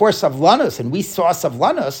comes before savlanus and we saw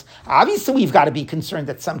savlanus, obviously we've got to be concerned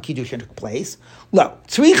that some kiddushin took place. Lo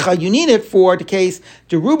tzricha, you need it for the case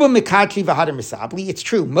deruba mekatli v'hadim misavli. It's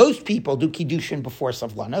true, most people do kiddushin before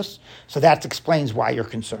savlanus, so that explains why you're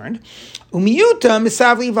concerned. Umiyuta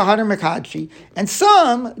misavli v'hadim mekatli, and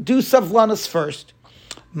some do savlanus first.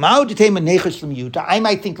 I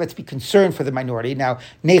might think let's be concerned for the minority. Now,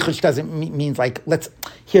 nechush doesn't means like, let's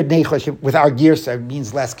hear nechush with our girsa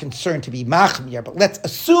means less concerned to be machmir, but let's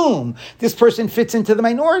assume this person fits into the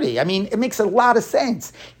minority. I mean, it makes a lot of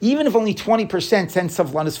sense. Even if only 20% sent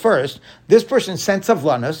savlanus first, this person sent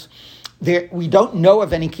savlanus, we don't know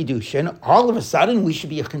of any kiddushin. All of a sudden, we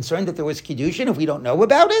should be concerned that there was kiddushin if we don't know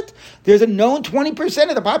about it. There's a known 20%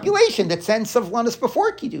 of the population that sends savlanus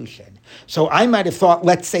before kiddushin. So I might have thought,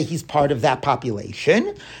 let's say he's part of that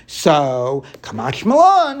population. So, kamash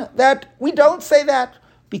malan, that we don't say that.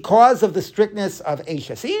 Because of the strictness of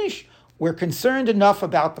Eishes Ish, we're concerned enough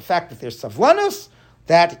about the fact that there's savlanus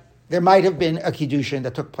that there might have been a kiddushin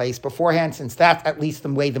that took place beforehand, since that's at least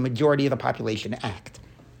the way the majority of the population act.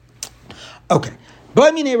 Okay.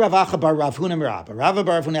 Rava bar Rav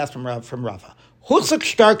Huna asked from Rava.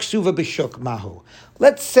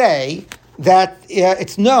 Let's say that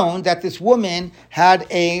it's known that this woman had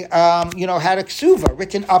a ksuva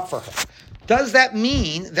written up for her. Does that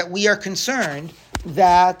mean that we are concerned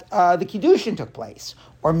that the Kiddushin took place?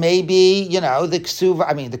 Or maybe, the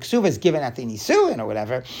ksuva is given at the nisuin or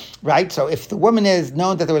whatever, right? So if the woman is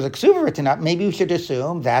known that there was a ksuva written up, maybe we should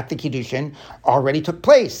assume that the Kiddushin already took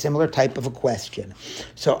place. Similar type of a question.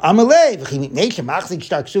 So,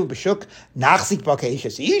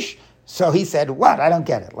 so he said, what? I don't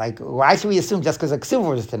get it. Like, why should we assume just because a ksuva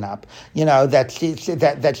was written up,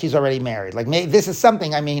 that she's already married? Like, this is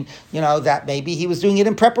something, that maybe he was doing it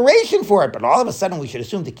in preparation for it, but all of a sudden we should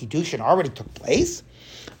assume the Kiddushin already took place?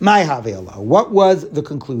 My Have'Allah. What was the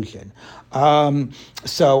conclusion?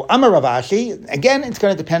 So Amar Rav Ashi, again, it's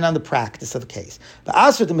going to depend on the practice of the case. The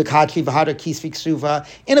Asr the Mekachi V'Hadar Kisvi Ksuva,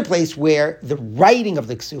 in a place where the writing of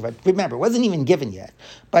the Ksuva, remember, it wasn't even given yet,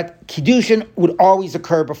 but Kiddushin would always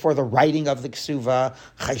occur before the writing of the Ksuva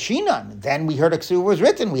Chayshinan. Then we heard a Ksuva was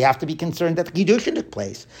written. We have to be concerned that the Kiddushin took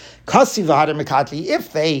place. Kasi V'Hadar Mekachi,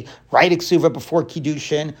 if they write a Ksuva before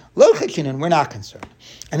Kiddushin, Lo Chayshinan, we're not concerned.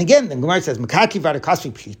 And again, the Gemara says, Mekachi V'Hadar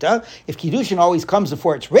Kasvi Pshita, if Kiddushin always comes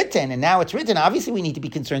before it's written, and now it's written, obviously we need to be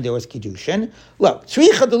concerned there was Kiddushin. Look,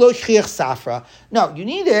 Tzricha Delo Shchiach Safra. No, you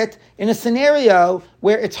need it in a scenario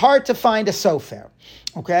where it's hard to find a sofer.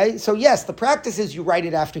 Okay, so yes, the practice is you write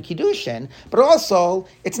it after Kiddushin, but also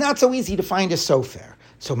it's not so easy to find a sofer.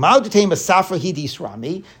 So Ma'udatem Safra Hidis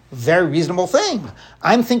Rami, very reasonable thing.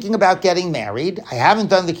 I'm thinking about getting married. I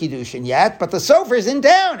haven't done the Kiddushin yet, but the sofer is in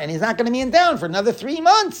town, and he's not going to be in town for another 3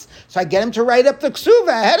 months. So I get him to write up the ksuva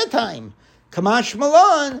ahead of time. Kamash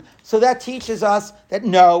Malan. So that teaches us that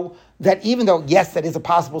that even though, yes, that is a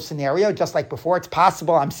possible scenario, just like before, it's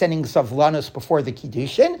possible I'm sending Savlanus before the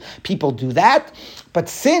Kiddushin. People do that. But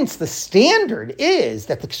since the standard is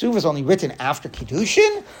that the Ksuva is only written after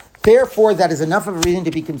Kiddushin, therefore that is enough of a reason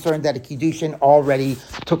to be concerned that a Kiddushin already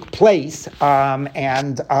took place,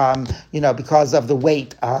 because of the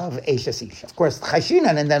weight of Eishes Ish. Of course,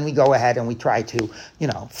 Chashinan, and then we go ahead and we try to,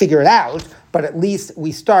 figure it out, but at least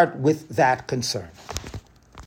we start with that concern.